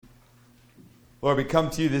Lord, we come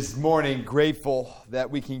to you this morning grateful that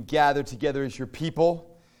we can gather together as your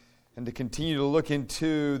people and to continue to look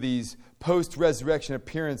into these post-resurrection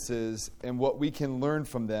appearances and what we can learn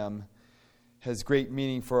from them has great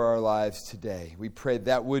meaning for our lives today. We pray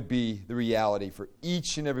that would be the reality for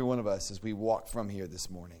each and every one of us as we walk from here this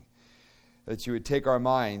morning. That you would take our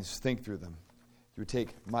minds, think through them. You would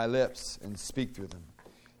take my lips and speak through them.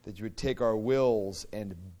 That you would take our wills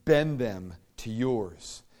and bend them to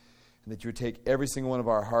yours. And that you would take every single one of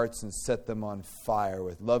our hearts and set them on fire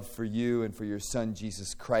with love for you and for your Son,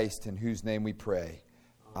 Jesus Christ, in whose name we pray.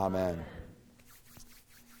 Amen.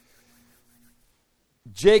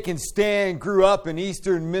 Jake and Stan grew up in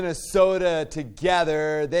eastern Minnesota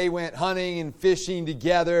together. They went hunting and fishing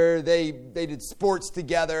together. They did sports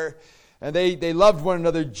together. And they loved one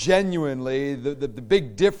another genuinely. The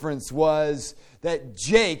big difference was that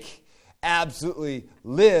Jake absolutely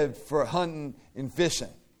lived for hunting and fishing.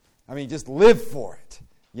 I mean, just lived for it,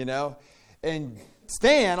 you know. And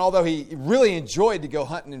Stan, although he really enjoyed to go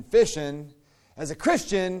hunting and fishing, as a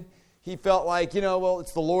Christian, he felt like, well,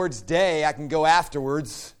 it's the Lord's day. I can go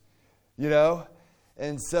afterwards,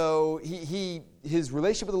 And so his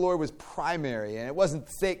relationship with the Lord was primary, and it wasn't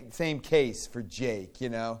the same case for Jake,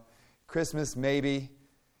 Christmas, maybe.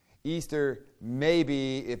 Easter,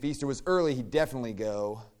 maybe. If Easter was early, he'd definitely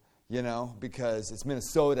go, because it's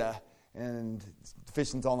Minnesota, and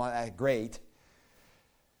fishing's all not that great.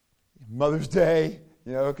 Mother's Day,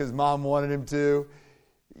 because Mom wanted him to.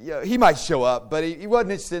 He might show up, but he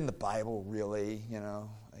wasn't interested in the Bible, really,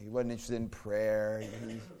 He wasn't interested in prayer.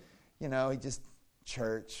 He just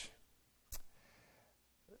church.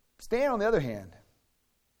 Stan, on the other hand,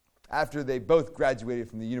 after they both graduated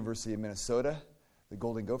from the University of Minnesota, the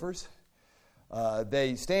Golden Gophers,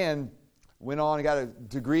 Stan went on and got a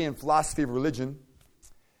degree in philosophy of religion,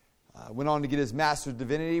 went on to get his Master's of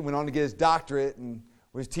Divinity, went on to get his doctorate, and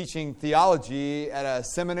was teaching theology at a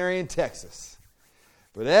seminary in Texas.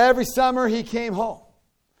 But every summer he came home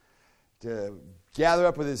to gather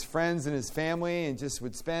up with his friends and his family and just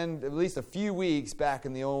would spend at least a few weeks back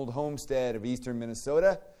in the old homestead of eastern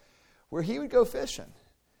Minnesota where he would go fishing.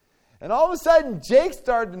 And all of a sudden, Jake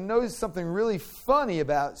started to notice something really funny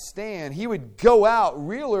about Stan. He would go out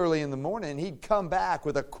real early in the morning. He'd come back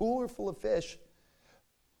with a cooler full of fish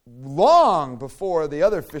long before the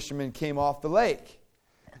other fishermen came off the lake.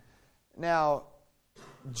 Now,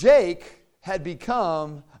 Jake had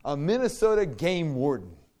become a Minnesota game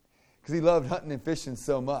warden because he loved hunting and fishing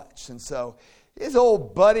so much. And so his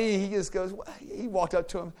old buddy, he walked up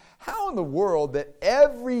to him, how in the world that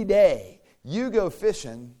every day you go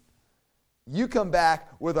fishing, you come back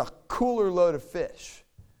with a cooler load of fish?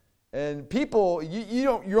 And people,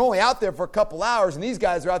 you're only out there for a couple hours, and these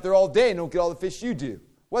guys are out there all day and don't get all the fish you do.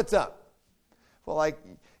 What's up? Well,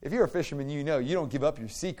 if you're a fisherman, you don't give up your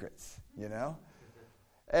secrets,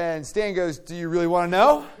 And Stan goes, do you really want to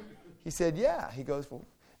know? He said, yeah. He goes, well,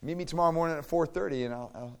 meet me tomorrow morning at 4:30 and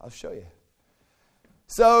I'll show you.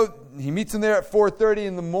 So he meets him there at 4:30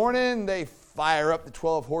 in the morning. They fire up the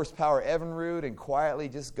 12 horsepower Evinrude and quietly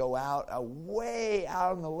just go out, way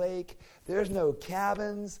out on the lake. There's no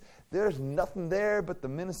cabins. There's nothing there but the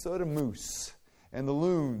Minnesota moose and the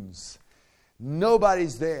loons.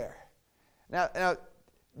 Nobody's there. Now,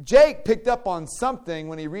 Jake picked up on something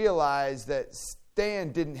when he realized that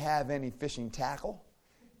Stan didn't have any fishing tackle,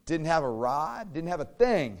 didn't have a rod, didn't have a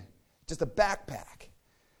thing, just a backpack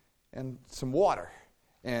and some water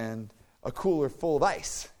and a cooler full of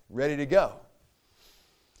ice ready to go.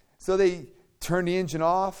 So they turned the engine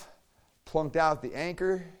off, plunked out the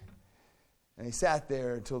anchor, and they sat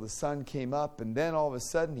there until the sun came up, and then all of a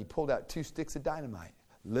sudden he pulled out 2 sticks of dynamite,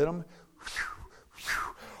 lit them,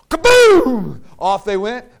 kaboom! Off they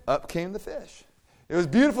went, up came the fish. It was a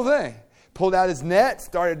beautiful thing. Pulled out his net,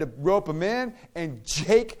 started to rope them in, and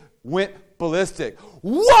Jake went ballistic.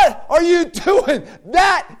 What are you doing?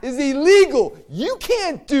 That is illegal. You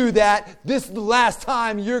can't do that. This is the last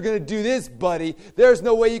time you're going to do this, buddy. There's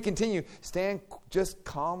no way you continue. Stan just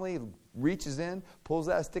calmly reaches in, pulls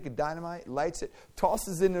out a stick of dynamite, lights it,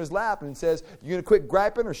 tosses it in his lap, and says, you going to quit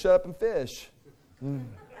griping or shut up and fish?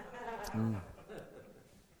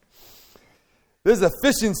 This is a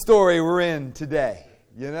fishing story we're in today,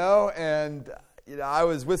 and I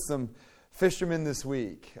was with some fishermen this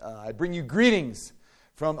week. I bring you greetings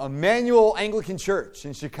from Emmanuel Anglican Church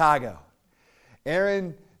in Chicago.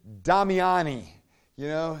 Aaron Damiani,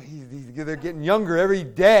 they're getting younger every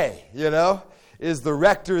day, is the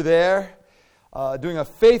rector there, doing a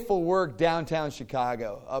faithful work downtown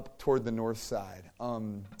Chicago, up toward the north side.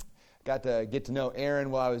 Got to get to know Aaron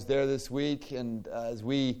while I was there this week, and as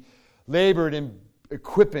we labored in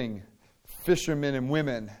equipping fishermen and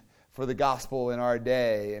women for the gospel in our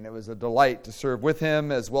day. And it was a delight to serve with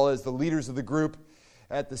him, as well as the leaders of the group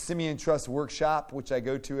at the Simeon Trust Workshop, which I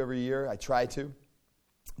go to every year. I try to.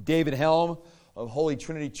 David Helm of Holy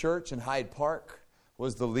Trinity Church in Hyde Park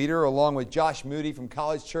was the leader, along with Josh Moody from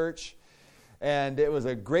College Church. And it was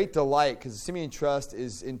a great delight because the Simeon Trust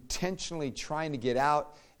is intentionally trying to get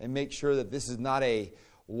out and make sure that this is not a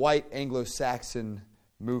white Anglo-Saxon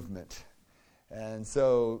movement. And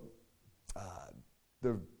so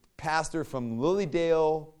the pastor from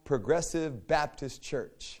Lilydale Progressive Baptist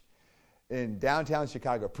Church in downtown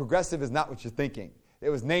Chicago. Progressive is not what you're thinking. It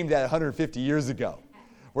was named that 150 years ago,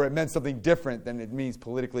 where it meant something different than it means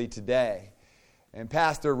politically today. And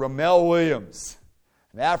Pastor Ramel Williams,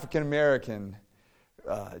 an African-American,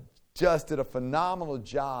 just did a phenomenal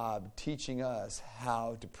job teaching us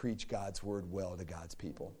how to preach God's word well to God's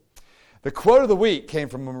people. The quote of the week came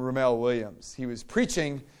from Ramel Williams. He was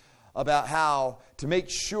preaching about how to make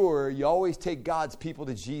sure you always take God's people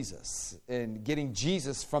to Jesus and getting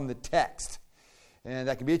Jesus from the text. And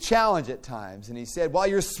that can be a challenge at times. And he said, while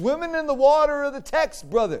you're swimming in the water of the text,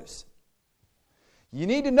 brothers, you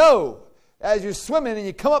need to know as you're swimming and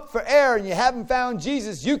you come up for air and you haven't found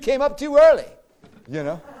Jesus, you came up too early. You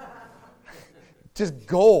know? Just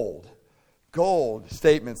gold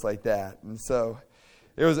statements like that. And so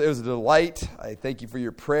it was a delight. I thank you for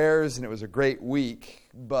your prayers, and it was a great week.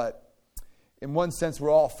 But in one sense,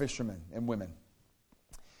 we're all fishermen and women.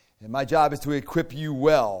 And my job is to equip you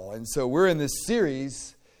well. And so we're in this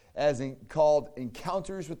series called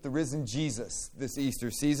Encounters with the Risen Jesus this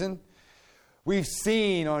Easter season. We've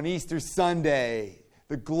seen on Easter Sunday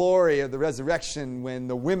the glory of the resurrection when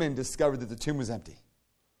the women discovered that the tomb was empty,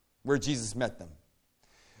 where Jesus met them.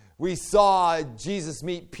 We saw Jesus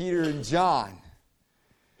meet Peter and John.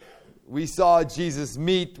 We saw Jesus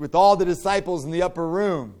meet with all the disciples in the upper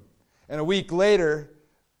room. And a week later,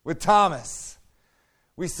 with Thomas.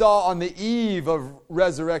 We saw on the eve of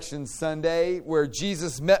Resurrection Sunday where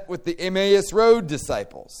Jesus met with the Emmaus Road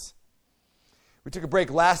disciples. We took a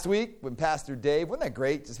break last week when Pastor Dave, wasn't that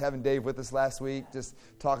great, just having Dave with us last week, just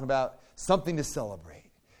talking about something to celebrate,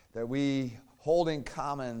 that we hold in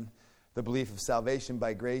common the belief of salvation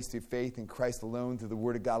by grace through faith in Christ alone, through the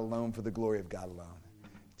Word of God alone, for the glory of God alone.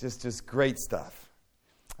 Just great stuff.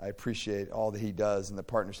 I appreciate all that he does and the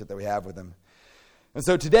partnership that we have with him. And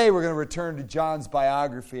so today we're going to return to John's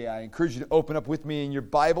biography. I encourage you to open up with me in your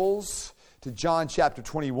Bibles to John chapter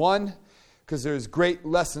 21, because there's great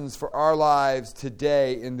lessons for our lives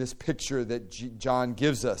today in this picture that John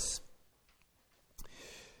gives us.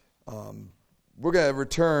 We're going to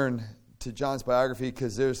return to John's biography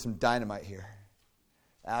because there's some dynamite here.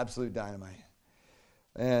 Absolute dynamite.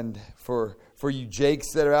 And for you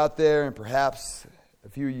Jakes that are out there, and perhaps a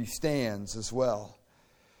few of you Stans as well,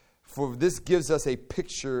 for this gives us a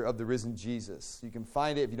picture of the risen Jesus. You can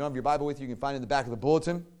find it, if you don't have your Bible with you, you can find it in the back of the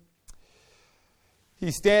bulletin.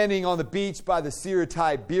 He's standing on the beach by the Sea of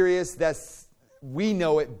Tiberias. We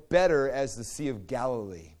know it better as the Sea of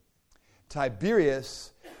Galilee.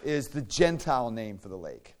 Tiberias is the Gentile name for the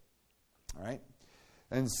lake. All right?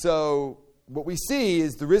 And so what we see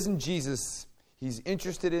is the risen Jesus. He's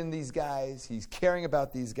interested in these guys. He's caring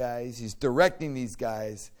about these guys. He's directing these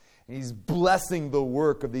guys. And he's blessing the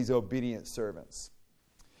work of these obedient servants.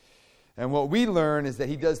 And what we learn is that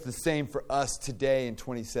he does the same for us today in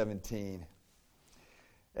 2017.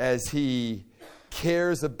 As he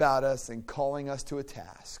cares about us and calling us to a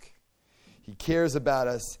task. He cares about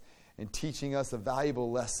us and teaching us a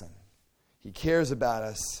valuable lesson. He cares about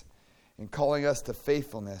us and calling us to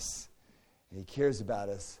faithfulness. And he cares about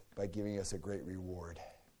us by giving us a great reward.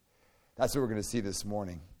 That's what we're going to see this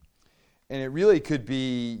morning. And it really could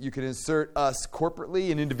be, you could insert us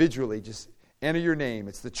corporately and individually. Just enter your name.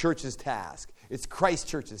 It's the church's task. It's Christ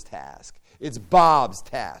Church's task. It's Bob's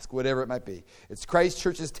task, whatever it might be. It's Christ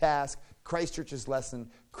Church's task, Christ Church's lesson,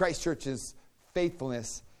 Christ Church's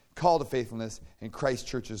faithfulness, call to faithfulness, and Christ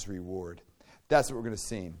Church's reward. That's what we're going to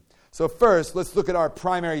see. So first, let's look at our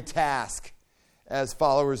primary task as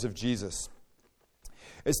followers of Jesus.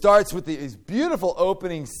 It starts with these beautiful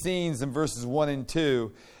opening scenes in verses 1 and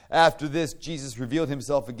 2. After this, Jesus revealed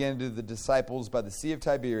himself again to the disciples by the Sea of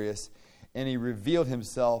Tiberias, and he revealed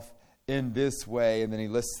himself in this way, and then he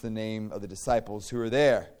lists the name of the disciples who are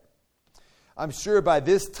there. I'm sure by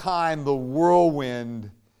this time, the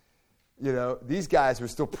whirlwind, these guys were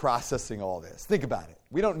still processing all this. Think about it.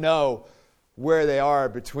 We don't know where they are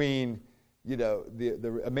between,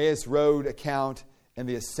 the Emmaus Road account and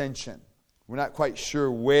the Ascension. We're not quite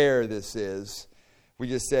sure where this is. We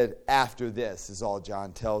just said after this is all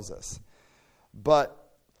John tells us. But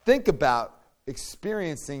think about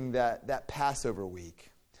experiencing that Passover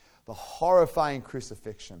week, the horrifying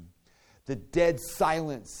crucifixion, the dead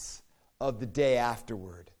silence of the day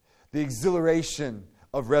afterward, the exhilaration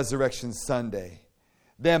of Resurrection Sunday,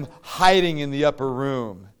 them hiding in the upper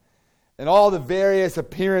room, and all the various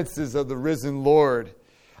appearances of the risen Lord.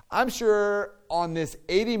 I'm sure on this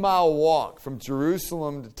 80-mile walk from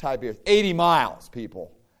Jerusalem to Tiberias, 80 miles,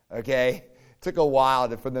 people, okay? It took a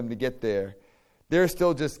while for them to get there. They're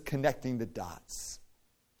still just connecting the dots,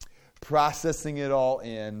 processing it all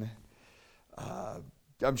in.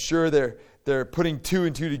 I'm sure they're putting two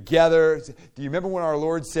and two together. Do you remember when our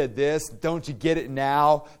Lord said this? Don't you get it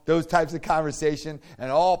now? Those types of conversation,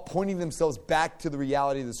 and all pointing themselves back to the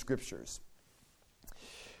reality of the Scriptures.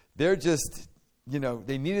 They're just,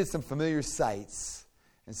 they needed some familiar sights,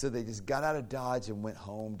 and so they just got out of Dodge and went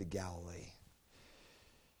home to Galilee.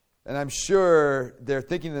 And I'm sure they're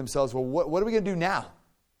thinking to themselves, well, what are we going to do now?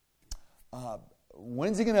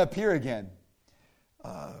 When's he going to appear again?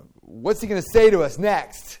 What's he going to say to us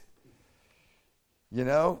next?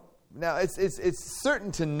 Now it's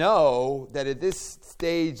certain to know that at this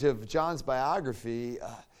stage of John's biography,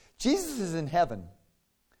 Jesus is in heaven.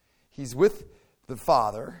 He's with the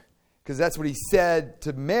Father, because that's what he said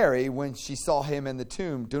to Mary when she saw him in the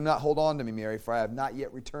tomb. Do not hold on to me, Mary, for I have not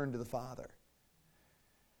yet returned to the Father.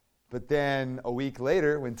 But then a week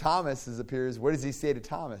later, when Thomas appears, what does he say to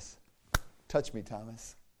Thomas? Touch me,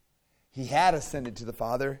 Thomas. He had ascended to the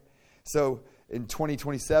Father. So in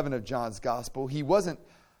 20:27 of John's Gospel, he wasn't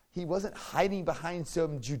hiding behind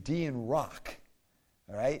some Judean rock.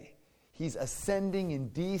 All right? He's ascending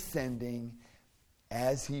and descending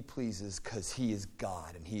as he pleases, because he is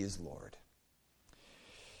God and he is Lord.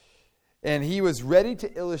 And he was ready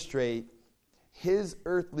to illustrate his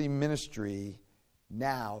earthly ministry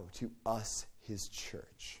now to us, his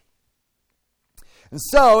church. And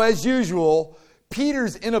so, as usual,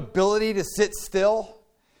 Peter's inability to sit still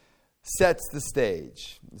sets the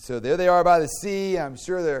stage. So there they are by the sea. I'm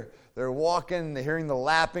sure they're walking, they're hearing the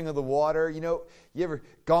lapping of the water. You ever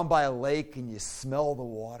gone by a lake and you smell the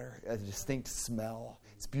water, a distinct smell?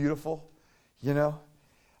 It's beautiful,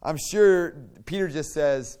 I'm sure Peter just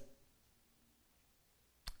says,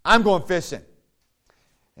 I'm going fishing.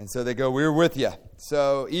 And so they go, we're with you.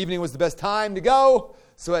 So evening was the best time to go.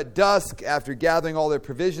 So at dusk, after gathering all their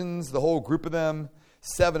provisions, the whole group of them,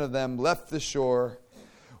 7 of them, left the shore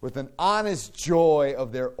with an honest joy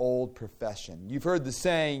of their old profession. You've heard the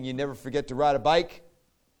saying, you never forget to ride a bike.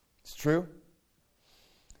 It's true.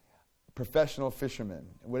 Professional fishermen,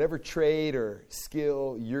 whatever trade or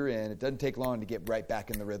skill you're in, it doesn't take long to get right back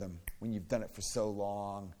in the rhythm when you've done it for so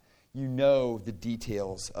long. You know the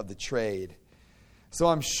details of the trade. So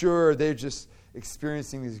I'm sure they're just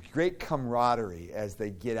experiencing this great camaraderie as they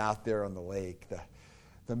get out there on the lake,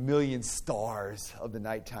 the million stars of the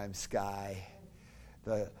nighttime sky,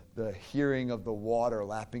 the hearing of the water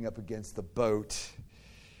lapping up against the boat,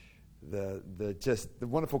 the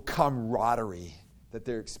wonderful camaraderie that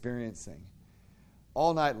they're experiencing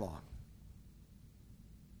all night long.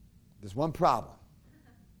 There's one problem.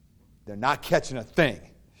 They're not catching a thing.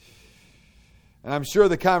 And I'm sure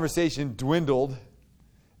the conversation dwindled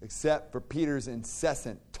except for Peter's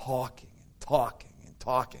incessant talking,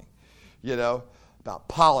 about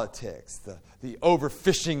politics, the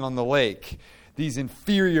overfishing on the lake, these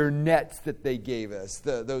inferior nets that they gave us,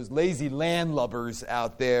 those lazy landlubbers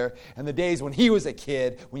out there, and the days when he was a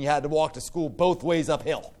kid, when you had to walk to school both ways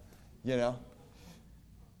uphill,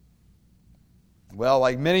 Well,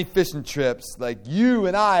 like many fishing trips, like you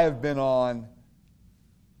and I have been on,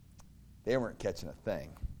 they weren't catching a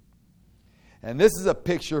thing. And this is a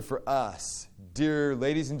picture for us, dear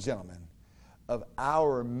ladies and gentlemen, of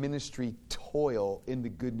our ministry toil in the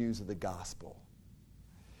good news of the gospel.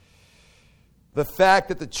 The fact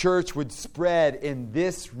that the church would spread in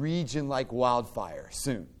this region like wildfire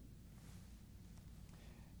soon.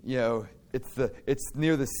 It's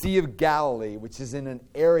near the Sea of Galilee, which is in an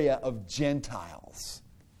area of Gentiles.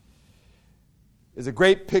 It's a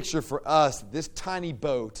great picture for us. This tiny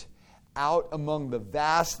boat out among the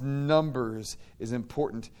vast numbers is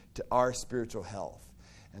important to our spiritual health.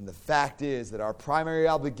 And the fact is that our primary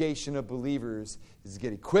obligation of believers is to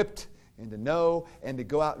get equipped and to know and to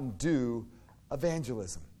go out and do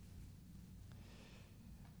evangelism.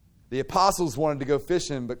 The apostles wanted to go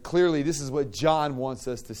fishing, but clearly this is what John wants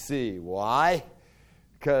us to see. Why?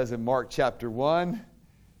 Because in Mark chapter 1,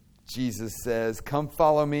 Jesus says, "Come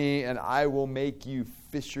follow me and I will make you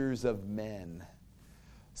fishers of men."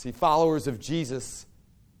 See, followers of Jesus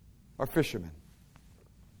are fishermen.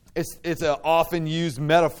 It's an often used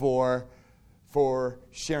metaphor for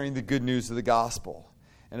sharing the good news of the gospel.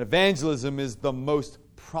 And evangelism is the most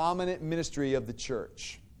prominent ministry of the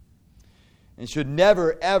church. And should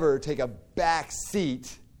never, ever take a back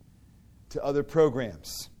seat to other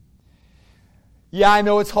programs. Yeah, I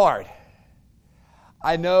know it's hard.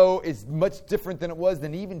 I know it's much different than it was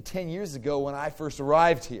than even 10 years ago when I first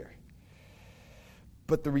arrived here.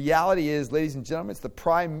 But the reality is, ladies and gentlemen, it's the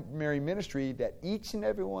primary ministry that each and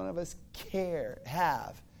every one of us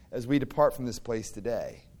have as we depart from this place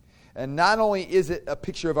today. And not only is it a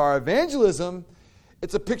picture of our evangelism,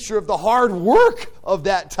 it's a picture of the hard work of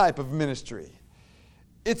that type of ministry.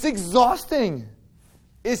 It's exhausting.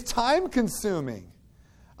 It's time-consuming.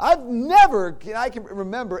 I can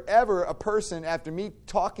remember ever a person, after me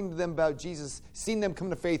talking to them about Jesus, seeing them come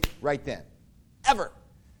to faith right then. Ever.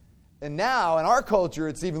 And now, in our culture,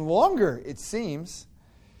 it's even longer, it seems.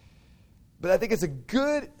 But I think it's a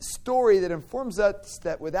good story that informs us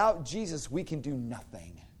that without Jesus, we can do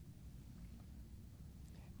nothing.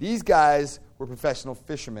 These guys were professional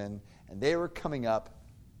fishermen, and they were coming up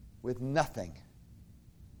with nothing.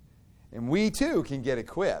 And we, too, can get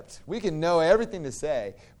equipped. We can know everything to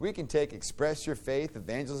say. We can take Express Your Faith,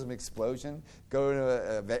 Evangelism Explosion, go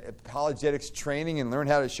to apologetics training and learn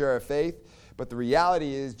how to share our faith. But the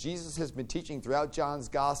reality is, Jesus has been teaching throughout John's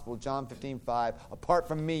Gospel, John 15:5, apart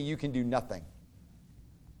from me, you can do nothing.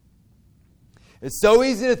 It's so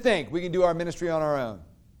easy to think we can do our ministry on our own,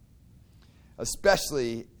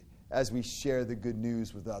 especially as we share the good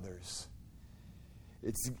news with others.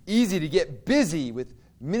 It's easy to get busy with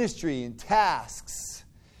ministry and tasks,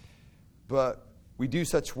 but we do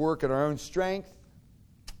such work at our own strength,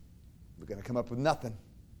 we're going to come up with nothing.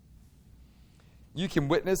 You can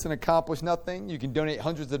witness and accomplish nothing. You can donate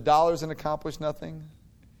hundreds of dollars and accomplish nothing.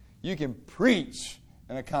 You can preach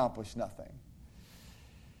and accomplish nothing.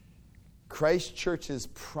 Christ Church's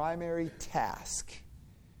primary task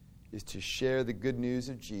is to share the good news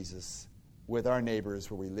of Jesus with our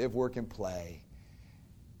neighbors where we live, work, and play.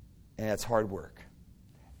 And it's hard work.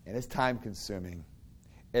 And it's time-consuming.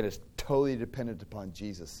 It is totally dependent upon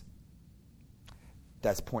Jesus.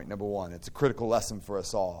 That's point number one. It's a critical lesson for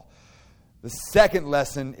us all. The second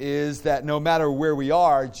lesson is that no matter where we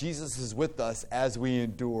are, Jesus is with us as we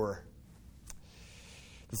endure.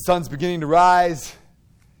 The sun's beginning to rise.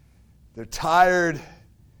 They're tired. And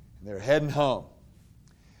they're heading home.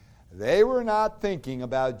 They were not thinking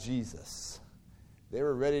about Jesus. They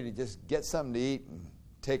were ready to just get something to eat and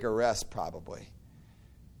take a rest, probably.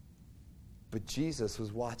 But Jesus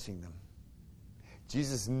was watching them.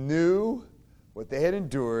 Jesus knew what they had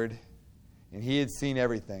endured, and he had seen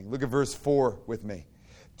everything. Look at verse 4 with me.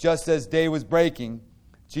 Just as day was breaking,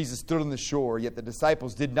 Jesus stood on the shore, yet the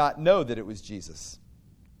disciples did not know that it was Jesus.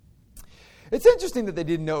 It's interesting that they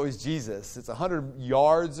didn't know it was Jesus. It's 100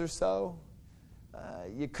 yards or so.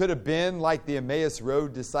 It could have been like the Emmaus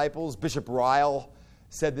Road disciples. Bishop Ryle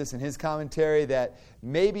said this in his commentary, that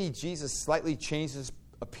maybe Jesus slightly changed his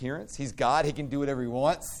appearance. He's God. He can do whatever he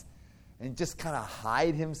wants. And just kind of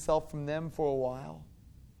hide himself from them for a while.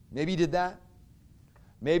 Maybe he did that.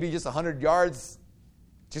 Maybe just 100 yards,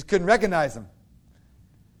 just couldn't recognize him.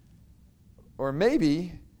 Or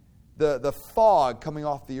maybe the fog coming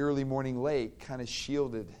off the early morning lake kind of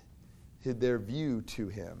hid their view to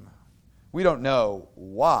him. We don't know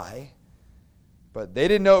why, but they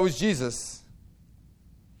didn't know it was Jesus.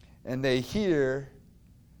 And they hear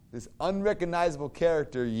this unrecognizable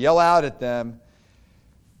character yell out at them,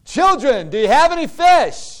 "Children, do you have any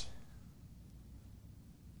fish?"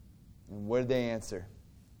 And what did they answer?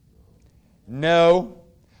 No.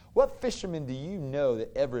 What fisherman do you know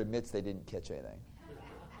that ever admits they didn't catch anything?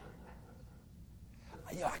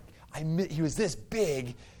 He was this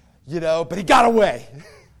big, but he got away.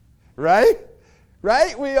 Right?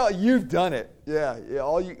 Right? You've done it. Yeah.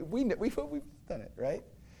 We've done it, right?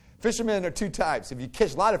 Fishermen are two types. If you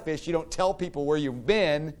catch a lot of fish, you don't tell people where you've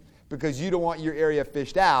been because you don't want your area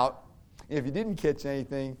fished out. If you didn't catch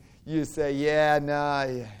anything, you just say,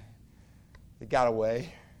 they got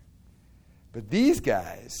away. But these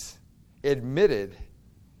guys admitted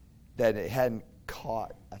that they hadn't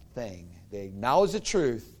caught a thing. They acknowledged the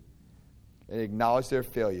truth and acknowledged their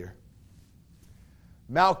failure.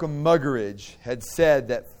 Malcolm Muggeridge had said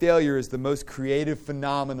that failure is the most creative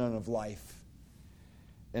phenomenon of life.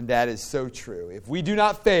 And that is so true. If we do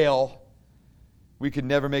not fail, we could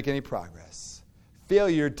never make any progress.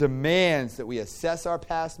 Failure demands that we assess our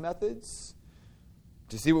past methods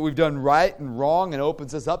to see what we've done right and wrong, and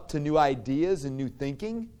opens us up to new ideas and new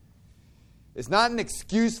thinking. It's not an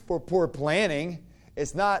excuse for poor planning.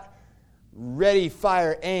 It's not ready,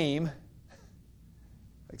 fire, aim,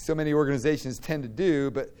 like so many organizations tend to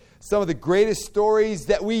do. But some of the greatest stories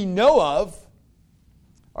that we know of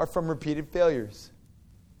are from repeated failures.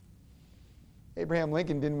 Abraham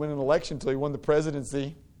Lincoln didn't win an election until he won the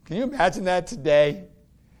presidency. Can you imagine that today?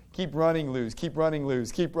 Keep running, lose, keep running,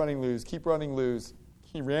 lose, keep running, lose, keep running, lose.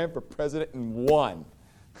 He ran for president and won.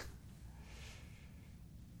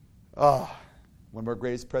 One of our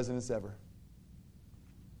greatest presidents ever.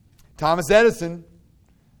 Thomas Edison,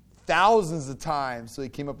 thousands of times till he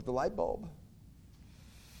came up with the light bulb.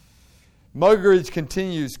 Muggeridge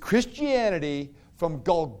continues, Christianity from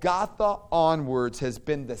Golgotha onwards has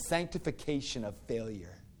been the sanctification of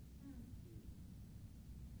failure.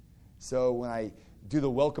 So when I do the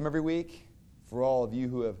welcome every week, for all of you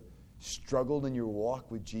who have struggled in your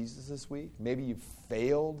walk with Jesus this week, maybe you've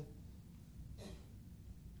failed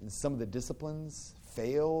in some of the disciplines,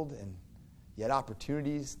 failed, and you had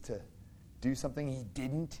opportunities to do something you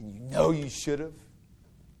didn't, and you know you should have.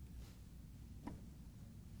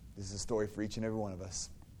 This is a story for each and every one of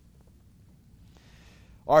us.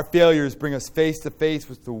 Our failures bring us face to face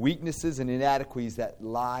with the weaknesses and inadequacies that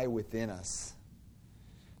lie within us,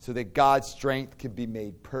 so that God's strength can be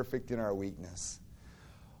made perfect in our weakness.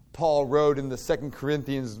 Paul wrote in the 2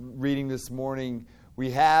 Corinthians reading this morning,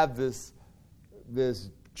 we have this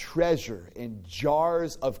treasure in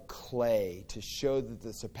jars of clay to show that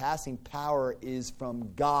the surpassing power is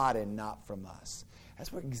from God and not from us.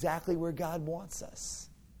 That's exactly where God wants us.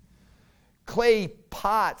 Clay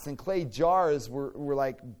pots and clay jars were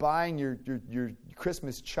like buying your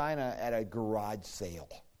Christmas china at a garage sale.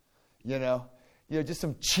 You know, just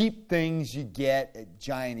some cheap things you get at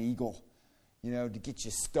Giant Eagle, to get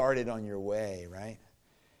you started on your way, right?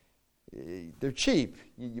 They're cheap.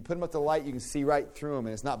 You put them up to the light, you can see right through them,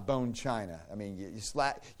 and it's not bone china. I mean,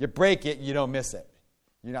 you break it, you don't miss it.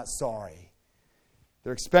 You're not sorry.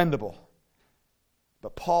 They're expendable.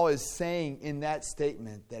 But Paul is saying in that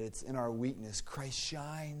statement that it's in our weakness Christ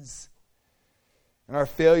shines. In our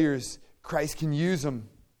failures, Christ can use them.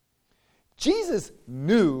 Jesus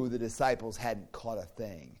knew the disciples hadn't caught a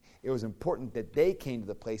thing. It was important that they came to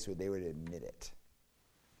the place where they would admit it.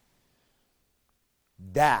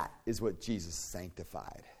 That is what Jesus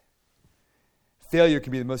sanctified. Failure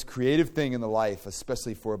can be the most creative thing in the life,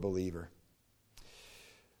 especially for a believer.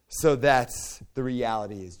 So that's the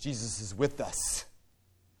reality is Jesus is with us.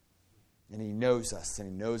 And he knows us, and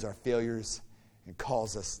he knows our failures, and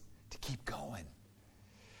calls us to keep going.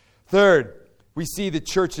 Third, we see the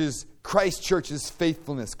Christ Church's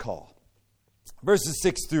faithfulness call. Verses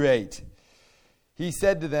 6 through 8. He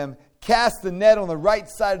said to them, cast the net on the right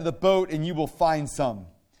side of the boat, and you will find some.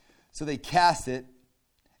 So they cast it,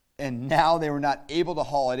 and now they were not able to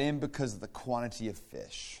haul it in because of the quantity of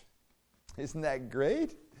fish. Isn't that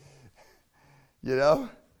great?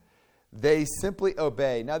 They simply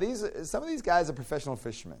obey. Now, some of these guys are professional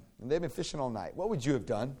fishermen, and they've been fishing all night. What would you have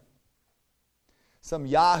done? Some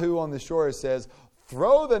yahoo on the shore says,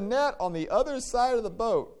 throw the net on the other side of the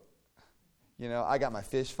boat. I got my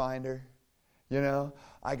fish finder.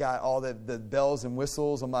 I got all the bells and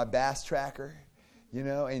whistles on my bass tracker.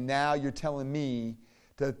 And now you're telling me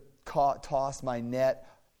to toss my net,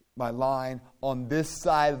 my line, on this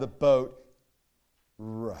side of the boat.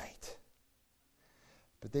 Right.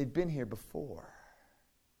 But they'd been here before.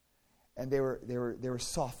 And they were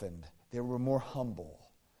softened. They were more humble.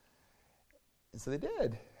 And so they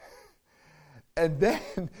did. And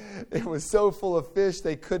then it was so full of fish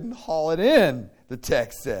they couldn't haul it in, the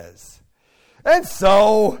text says. And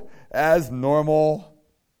so, as normal,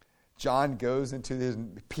 John goes into this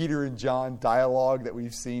Peter and John dialogue that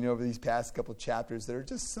we've seen over these past couple chapters that are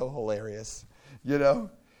just so hilarious, The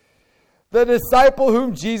disciple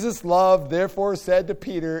whom Jesus loved therefore said to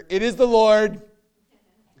Peter, it is the Lord.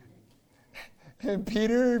 And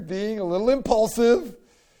Peter, being a little impulsive,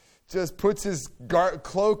 just puts his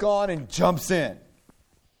cloak on and jumps in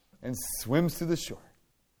and swims to the shore.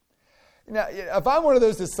 Now, if I'm one of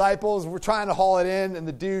those disciples, we're trying to haul it in, and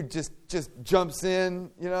the dude just jumps in,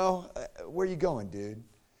 where are you going, dude?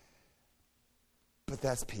 But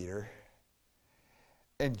that's Peter.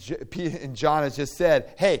 And John has just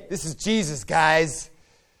said, hey, this is Jesus, guys.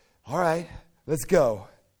 All right, let's go.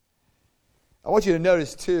 I want you to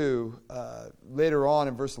notice, too, later on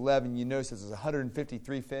in verse 11, you notice there's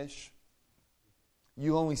 153 fish.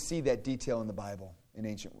 You only see that detail in the Bible, in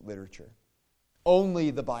ancient literature.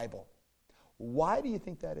 Only the Bible. Why do you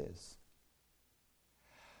think that is?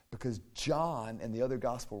 Because John and the other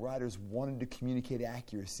gospel writers wanted to communicate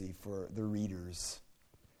accuracy for the readers.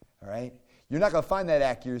 All right? You're not going to find that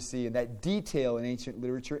accuracy and that detail in ancient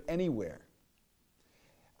literature anywhere.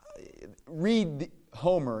 Read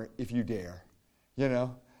Homer if you dare.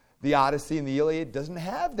 The Odyssey and the Iliad doesn't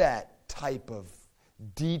have that type of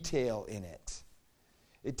detail in it.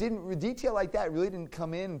 Detail like that really didn't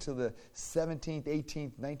come in until the 17th,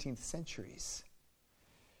 18th, 19th centuries.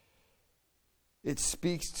 It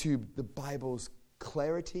speaks to the Bible's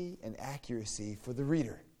clarity and accuracy for the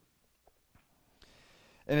reader.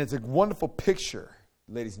 And it's a wonderful picture,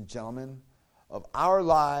 ladies and gentlemen, of our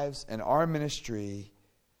lives and our ministry,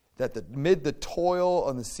 that amid the toil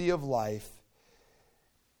on the sea of life,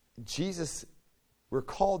 Jesus, we're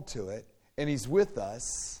called to it, and He's with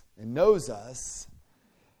us and knows us,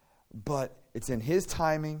 but it's in His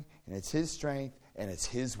timing, and it's His strength, and it's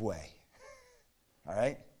His way. All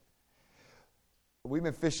right? We've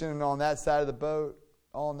been fishing on that side of the boat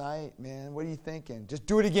all night, man. What are you thinking? Just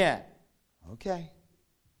do it again. Okay.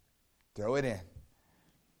 Throw it in.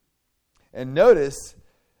 And notice,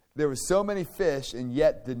 there were so many fish, and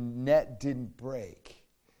yet the net didn't break.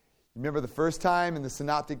 Remember the first time in the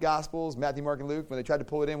Synoptic Gospels, Matthew, Mark, and Luke, when they tried to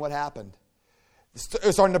pull it in, what happened? It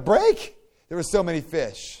was starting to break. There were so many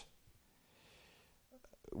fish.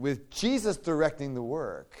 With Jesus directing the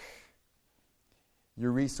work,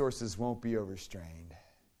 your resources won't be overstrained.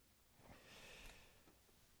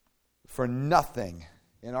 For nothing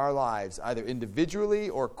in our lives, either individually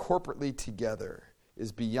or corporately together,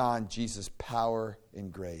 is beyond Jesus' power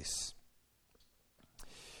and grace.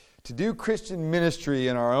 To do Christian ministry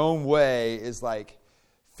in our own way is like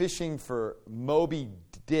fishing for Moby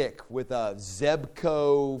Dick with a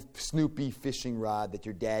Zebco Snoopy fishing rod that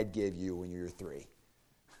your dad gave you when you were 3.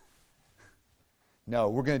 No,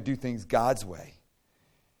 we're going to do things God's way.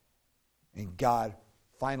 And God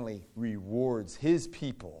finally rewards His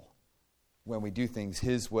people when we do things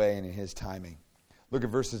His way and in His timing. Look at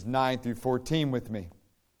verses 9 through 14 with me.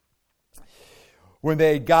 When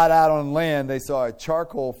they got out on land, they saw a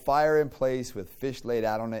charcoal fire in place with fish laid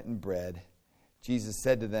out on it and bread. Jesus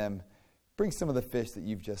said to them, "Bring some of the fish that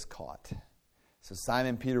you've just caught." So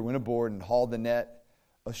Simon Peter went aboard and hauled the net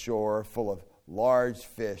ashore full of large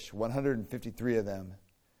fish, 153 of them.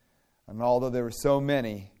 And although there were so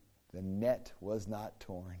many, the net was not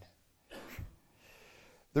torn.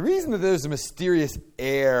 The reason that there's a mysterious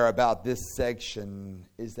air about this section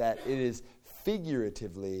is that it is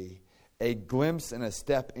figuratively a glimpse and a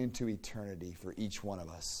step into eternity for each one of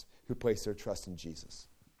us who place their trust in Jesus.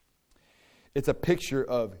 It's a picture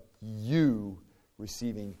of you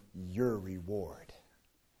receiving your reward.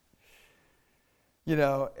 You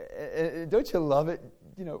know, don't you love it?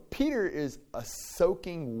 You know, Peter is a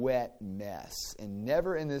soaking wet mess. And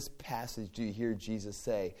never in this passage do you hear Jesus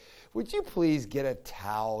say, "Would you please get a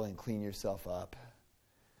towel and clean yourself up?"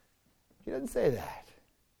 He doesn't say that.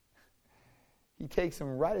 He takes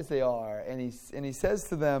them right as they are, and he says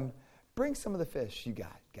to them, "Bring some of the fish you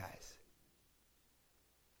got, guys.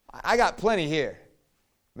 I got plenty here."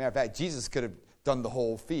 Matter of fact, Jesus could have done the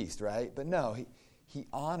whole feast, right? But no, he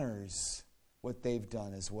honors what they've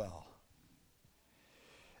done as well.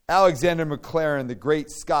 Alexander Maclaren, the great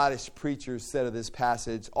Scottish preacher, said of this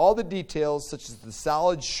passage, "All the details, such as the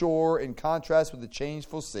solid shore in contrast with the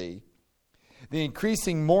changeful sea, the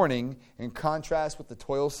increasing morning in contrast with the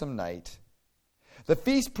toilsome night, the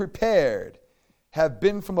feast prepared, have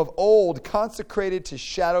been from of old consecrated to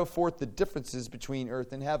shadow forth the differences between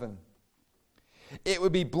earth and heaven. It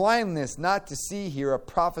would be blindness not to see here a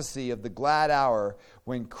prophecy of the glad hour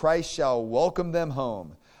when Christ shall welcome them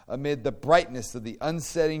home amid the brightness of the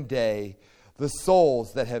unsetting day, the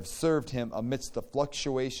souls that have served Him amidst the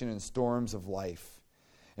fluctuation and storms of life,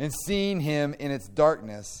 and seeing Him in its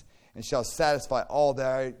darkness, and shall satisfy all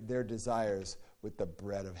their desires with the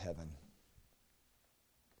bread of heaven."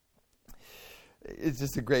 It's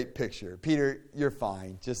just a great picture. Peter, you're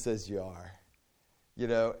fine, just as you are. You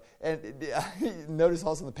know, and notice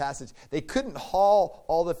also in the passage, they couldn't haul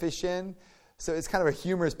all the fish in, so it's kind of a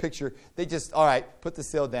humorous picture. They just, all right, put the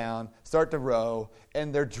sail down, start to row,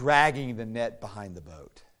 and they're dragging the net behind the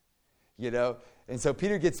boat. You know, and so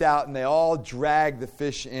Peter gets out, and they all drag the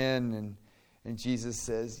fish in, and Jesus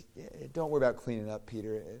says, "Don't worry about cleaning up,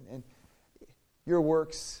 Peter, and your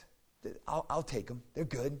works, I'll take them. They're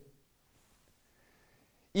good.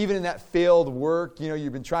 Even in that failed work, you know,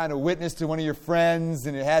 you've been trying to witness to one of your friends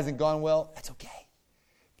and it hasn't gone well, that's okay.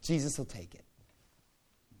 Jesus will take it.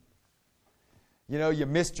 You know, you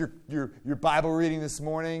missed your Bible reading this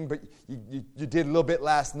morning, but you did a little bit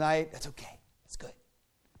last night. That's okay. It's good.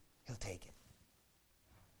 He'll take it.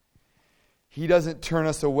 He doesn't turn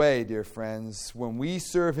us away, dear friends. When we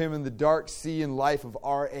serve Him in the dark sea and life of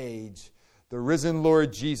our age, the risen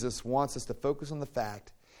Lord Jesus wants us to focus on the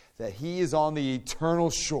fact that He is on the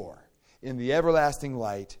eternal shore in the everlasting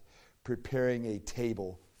light, preparing a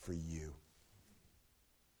table for you.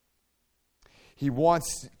 He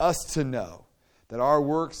wants us to know that our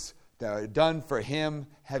works that are done for Him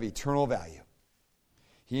have eternal value.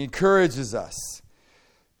 He encourages us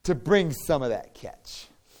to bring some of that catch.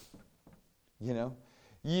 You know,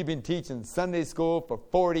 you've been teaching Sunday school for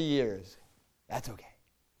 40 years. That's okay.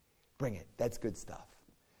 Bring it. That's good stuff.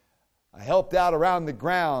 I helped out around the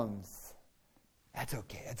grounds. That's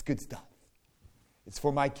okay. That's good stuff. It's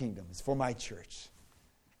for my kingdom. It's for my church.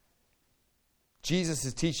 Jesus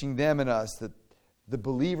is teaching them and us that the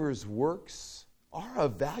believer's works are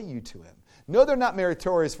of value to Him. No, they're not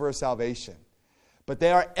meritorious for our salvation, but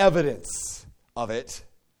they are evidence of it.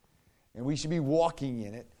 And we should be walking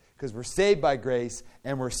in it because we're saved by grace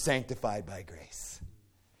and we're sanctified by grace.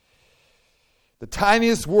 The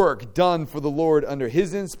tiniest work done for the Lord under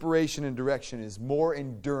His inspiration and direction is more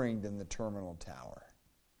enduring than the terminal tower.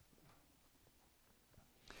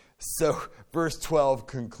 So, verse 12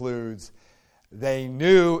 concludes, they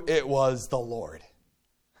knew it was the Lord.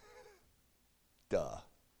 Duh.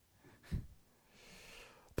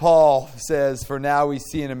 Paul says, for now we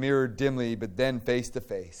see in a mirror dimly, but then face to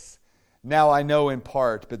face. Now I know in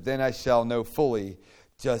part, but then I shall know fully,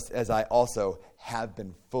 just as I also have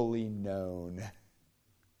been fully known.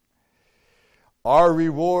 Our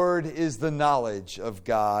reward is the knowledge of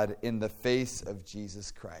God in the face of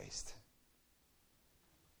Jesus Christ.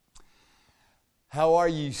 How are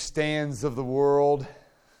you, stands of the world?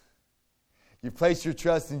 You've placed your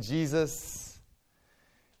trust in Jesus.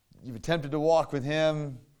 You've attempted to walk with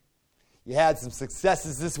Him. You had some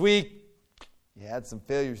successes this week. You had some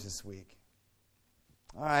failures this week.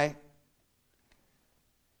 All right.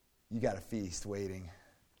 You got a feast waiting.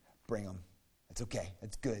 Bring them. It's okay.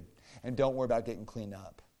 It's good. And don't worry about getting cleaned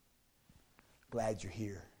up. Glad you're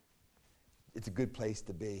here. It's a good place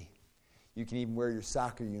to be. You can even wear your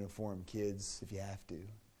soccer uniform, kids, if you have to. You've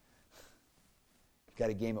got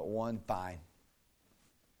a game at 1, fine.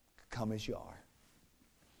 Come as you are.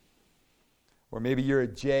 Or maybe you're a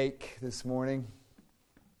Jake this morning.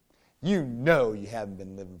 You know you haven't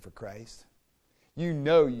been living for Christ. You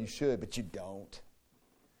know you should, but you don't.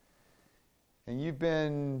 And you've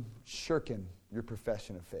been shirking your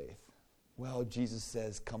profession of faith. Well, Jesus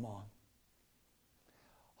says, come on.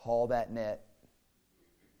 Haul that net.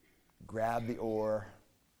 Grab the oar.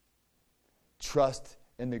 Trust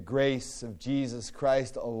in the grace of Jesus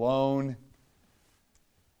Christ alone.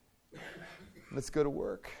 Let's go to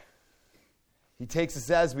work. He takes us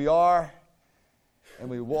as we are, and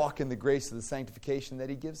we walk in the grace of the sanctification that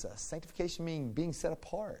He gives us. Sanctification meaning being set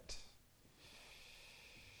apart.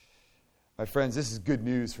 My friends, this is good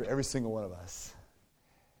news for every single one of us.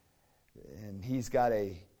 And He's got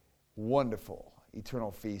a wonderful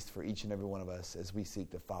eternal feast for each and every one of us as we seek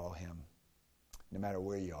to follow Him, no matter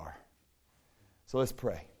where you are. So let's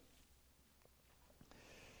pray.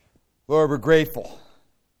 Lord, we're grateful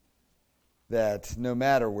that no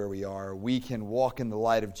matter where we are, we can walk in the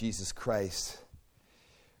light of Jesus Christ,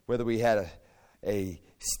 whether we had a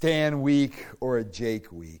Stan week or a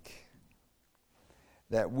Jake week,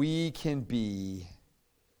 that we can be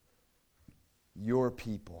your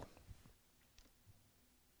people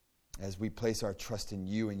as we place our trust in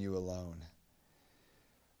you and you alone.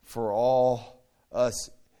 For all us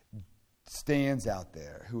Stans out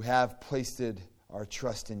there who have placed our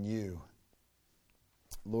trust in you,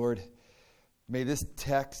 Lord, may this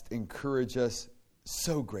text encourage us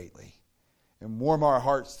so greatly and warm our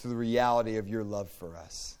hearts to the reality of your love for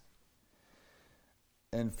us.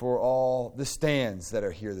 And for all the Stans that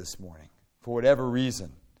are here this morning, for whatever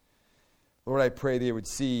reason, Lord, I pray they would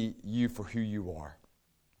see you for who you are.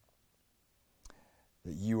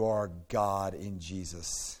 That you are God in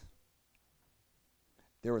Jesus.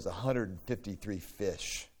 There was 153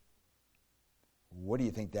 fish. What do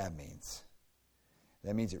you think that means?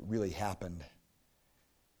 That means it really happened.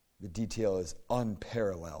 The detail is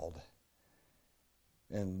unparalleled.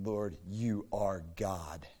 And Lord, you are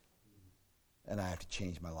God. And I have to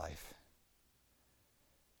change my life.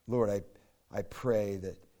 Lord, I pray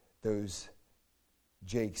that those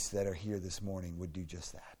Jakes that are here this morning would do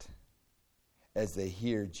just that. As they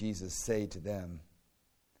hear Jesus say to them,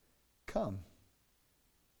 come,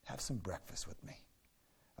 have some breakfast with me.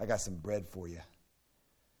 I got some bread for you.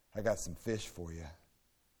 I got some fish for you.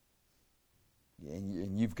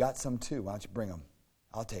 And you've got some too. Why don't you bring them?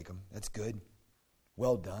 I'll take them. That's good.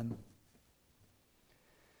 Well done.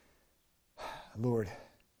 Lord,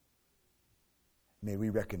 may we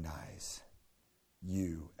recognize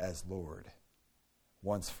you as Lord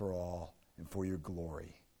once for all and for your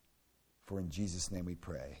glory. For in Jesus' name we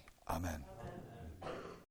pray. Amen. Amen.